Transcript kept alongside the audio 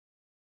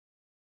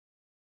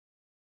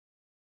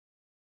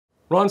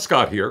Ron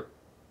Scott here.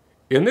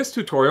 In this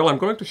tutorial, I'm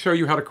going to show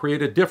you how to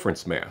create a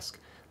difference mask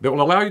that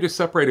will allow you to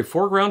separate a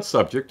foreground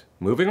subject,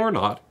 moving or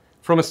not,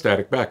 from a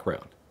static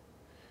background.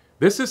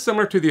 This is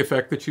similar to the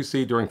effect that you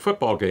see during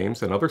football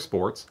games and other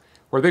sports,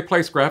 where they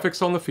place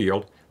graphics on the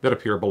field that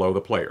appear below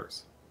the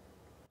players.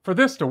 For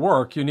this to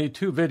work, you need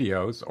two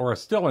videos, or a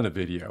still in a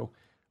video,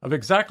 of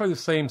exactly the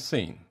same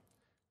scene.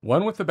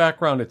 One with the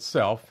background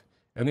itself,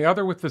 and the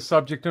other with the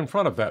subject in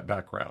front of that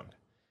background.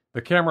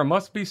 The camera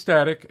must be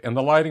static, and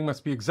the lighting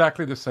must be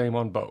exactly the same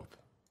on both.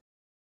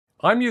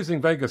 I'm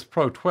using Vegas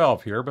Pro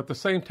 12 here, but the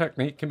same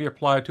technique can be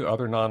applied to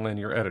other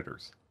nonlinear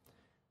editors.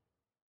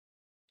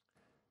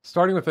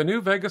 Starting with a new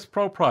Vegas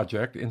Pro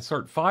project,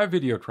 insert 5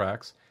 video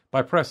tracks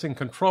by pressing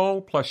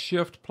Ctrl plus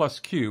Shift plus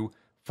Q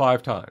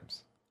 5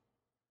 times.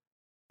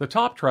 The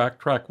top track,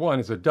 track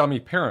 1, is a dummy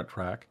parent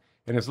track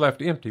and is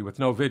left empty with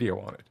no video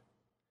on it.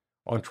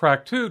 On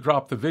track 2,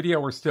 drop the video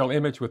or still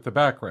image with the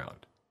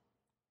background.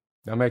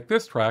 Now make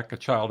this track a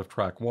child of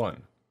track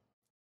 1.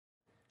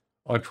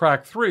 On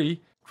track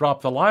 3,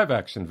 drop the live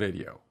action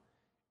video.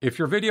 If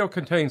your video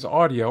contains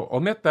audio,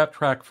 omit that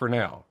track for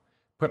now.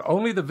 Put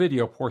only the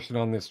video portion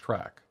on this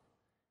track.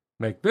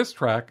 Make this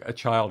track a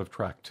child of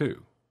track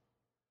 2.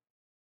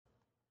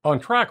 On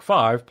track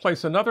 5,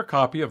 place another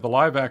copy of the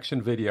live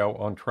action video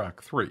on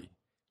track 3.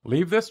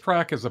 Leave this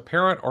track as a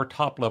parent or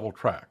top level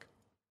track.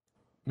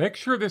 Make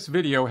sure this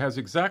video has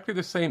exactly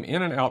the same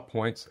in and out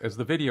points as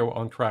the video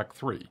on track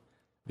 3.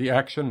 The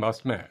action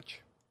must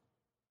match.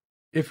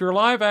 If your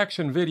live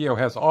action video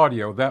has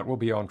audio, that will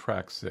be on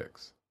track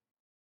 6.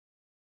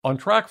 On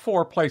track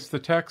 4, place the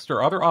text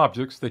or other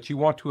objects that you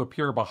want to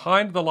appear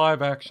behind the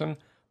live action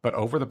but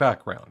over the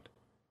background.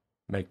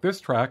 Make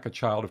this track a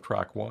child of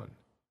track 1.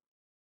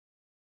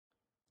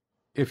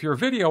 If your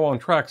video on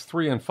tracks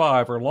 3 and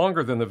 5 are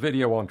longer than the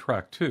video on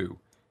track 2,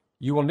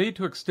 you will need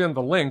to extend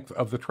the length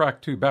of the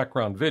track 2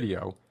 background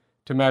video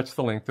to match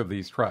the length of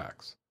these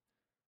tracks.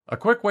 A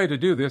quick way to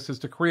do this is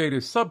to create a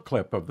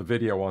subclip of the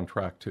video on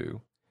track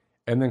 2,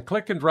 and then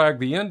click and drag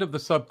the end of the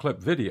subclip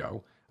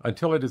video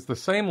until it is the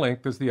same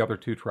length as the other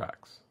 2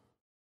 tracks.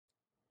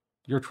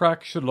 Your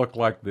track should look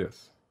like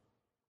this.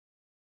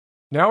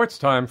 Now it's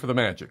time for the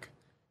magic.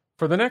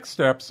 For the next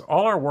steps,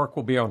 all our work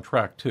will be on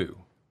track 2.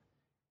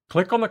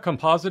 Click on the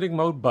Compositing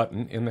Mode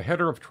button in the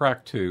header of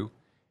track 2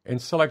 and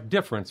select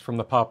Difference from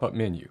the pop-up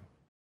menu.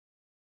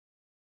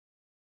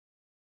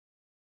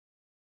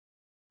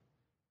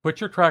 Put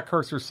your track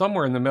cursor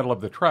somewhere in the middle of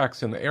the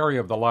tracks in the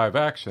area of the live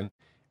action,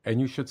 and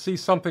you should see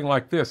something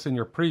like this in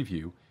your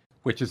preview,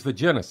 which is the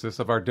genesis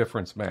of our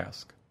difference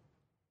mask.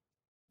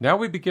 Now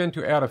we begin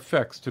to add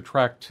effects to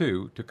track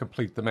 2 to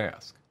complete the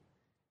mask.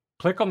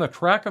 Click on the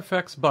Track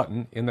Effects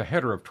button in the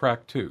header of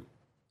track 2.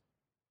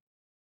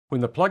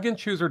 When the Plugin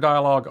Chooser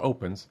dialog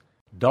opens,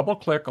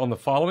 double-click on the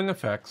following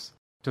effects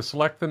to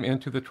select them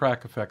into the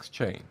track effects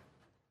chain: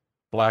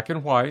 black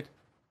and white,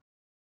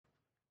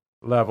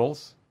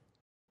 levels,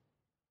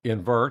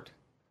 invert,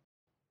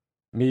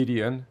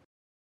 median,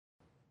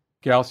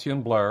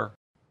 Gaussian blur,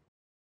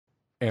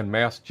 and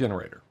mask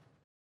generator.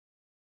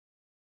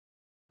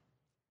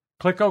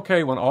 Click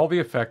OK when all the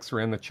effects are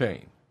in the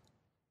chain.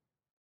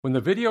 When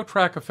the Video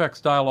Track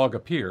Effects dialog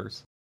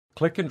appears,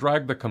 click and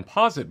drag the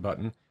Composite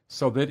button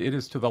so that it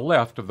is to the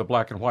left of the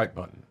black and white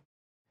button.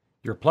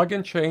 Your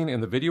plugin chain in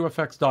the Video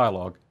Effects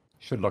dialog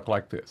should look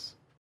like this.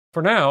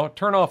 For now,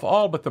 turn off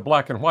all but the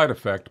black and white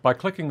effect by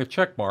clicking the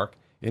check mark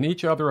in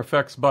each other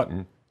effects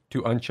button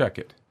to uncheck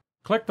it.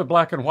 Click the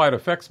black and white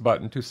effects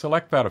button to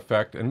select that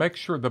effect and make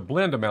sure the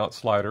blend amount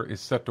slider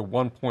is set to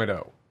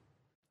 1.0.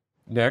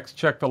 Next,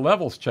 check the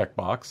levels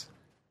checkbox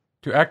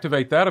to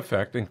activate that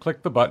effect and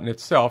click the button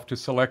itself to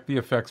select the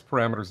effects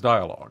parameters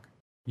dialog.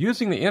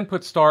 Using the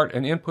input start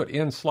and input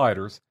end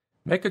sliders,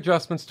 make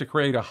adjustments to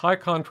create a high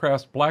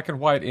contrast black and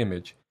white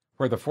image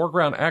where the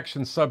foreground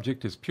action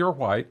subject is pure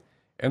white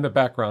and the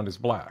background is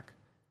black.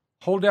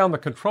 Hold down the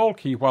Control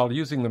key while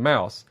using the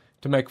mouse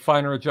to make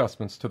finer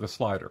adjustments to the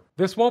slider.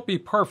 This won't be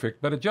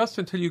perfect, but adjust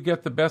until you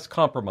get the best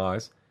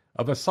compromise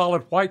of a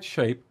solid white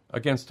shape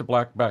against a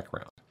black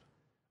background.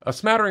 A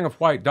smattering of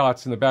white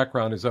dots in the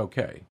background is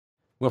okay.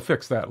 We'll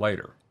fix that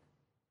later.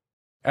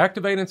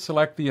 Activate and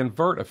select the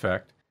invert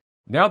effect.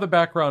 Now the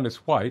background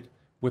is white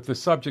with the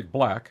subject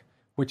black,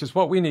 which is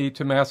what we need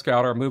to mask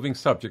out our moving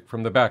subject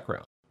from the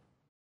background.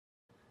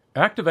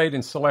 Activate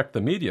and select the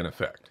median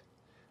effect.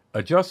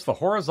 Adjust the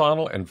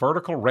horizontal and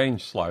vertical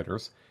range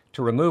sliders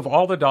to remove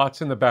all the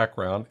dots in the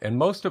background and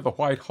most of the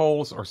white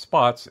holes or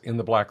spots in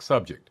the black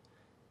subject.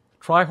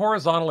 Try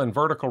horizontal and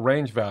vertical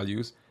range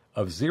values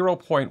of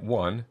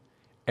 0.1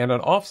 and an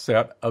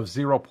offset of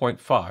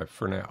 0.5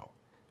 for now.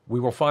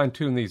 We will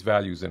fine-tune these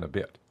values in a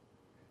bit.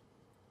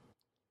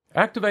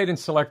 Activate and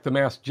select the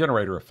mask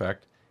generator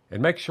effect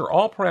and make sure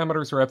all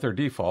parameters are at their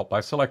default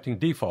by selecting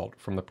Default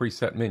from the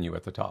preset menu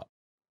at the top.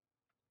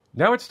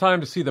 Now it's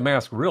time to see the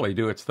mask really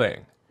do its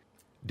thing.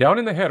 Down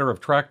in the header of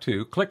track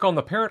 2, click on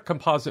the Parent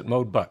Composite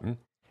Mode button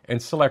and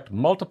select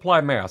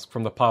Multiply Mask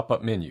from the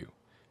pop-up menu.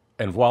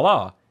 And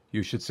voila,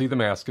 you should see the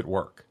mask at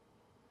work.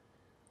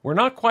 We're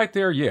not quite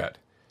there yet.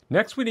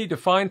 Next, we need to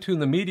fine-tune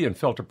the median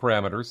filter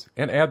parameters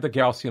and add the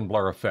Gaussian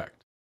blur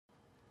effect.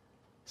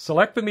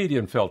 Select the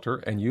median filter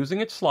and,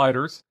 using its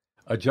sliders,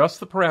 adjust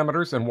the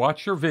parameters and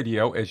watch your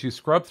video as you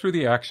scrub through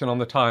the action on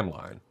the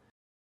timeline.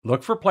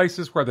 Look for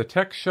places where the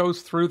text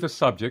shows through the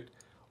subject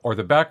or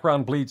the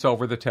background bleeds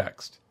over the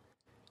text.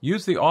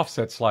 Use the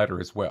offset slider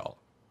as well.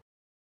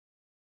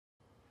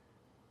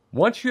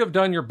 Once you have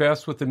done your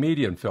best with the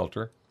median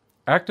filter,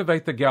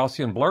 activate the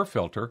Gaussian blur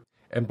filter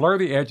and blur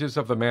the edges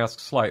of the mask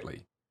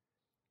slightly.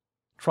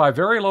 Try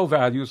very low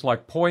values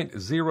like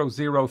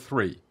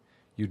 0.003.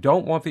 You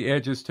don't want the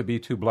edges to be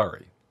too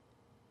blurry.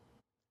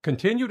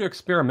 Continue to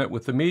experiment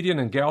with the median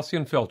and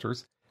Gaussian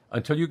filters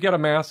until you get a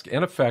mask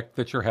and effect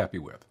that you're happy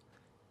with.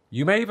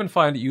 You may even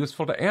find it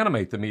useful to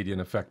animate the median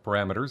effect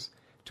parameters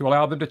to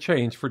allow them to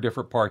change for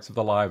different parts of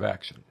the live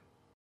action.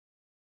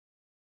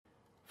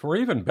 For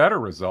even better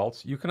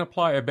results, you can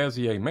apply a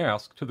Bezier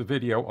mask to the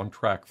video on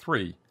track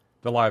 3,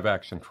 the live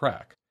action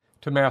track,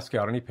 to mask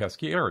out any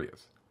pesky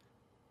areas.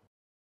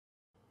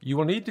 You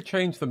will need to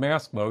change the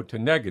mask mode to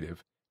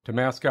negative to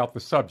mask out the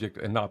subject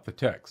and not the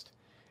text,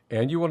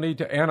 and you will need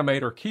to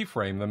animate or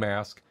keyframe the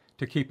mask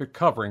to keep it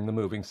covering the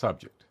moving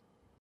subject.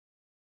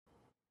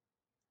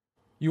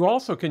 You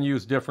also can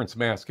use difference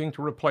masking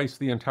to replace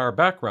the entire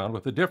background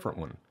with a different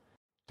one.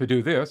 To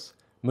do this,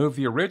 move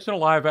the original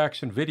live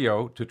action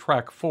video to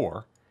track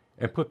 4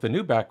 and put the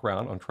new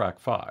background on track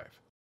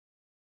 5.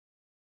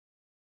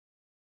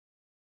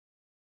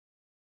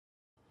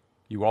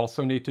 You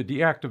also need to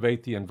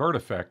deactivate the invert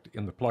effect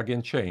in the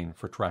plug-in chain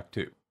for track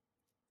 2.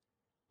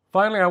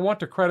 Finally, I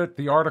want to credit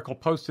the article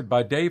posted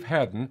by Dave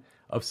Haddon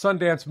of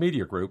Sundance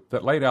Media Group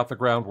that laid out the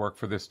groundwork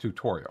for this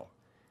tutorial.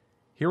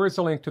 Here is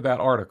a link to that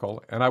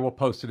article, and I will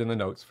post it in the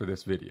notes for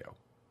this video.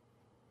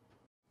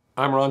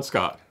 I'm Ron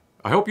Scott.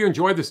 I hope you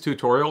enjoyed this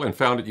tutorial and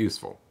found it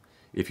useful.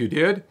 If you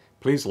did,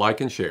 please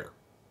like and share.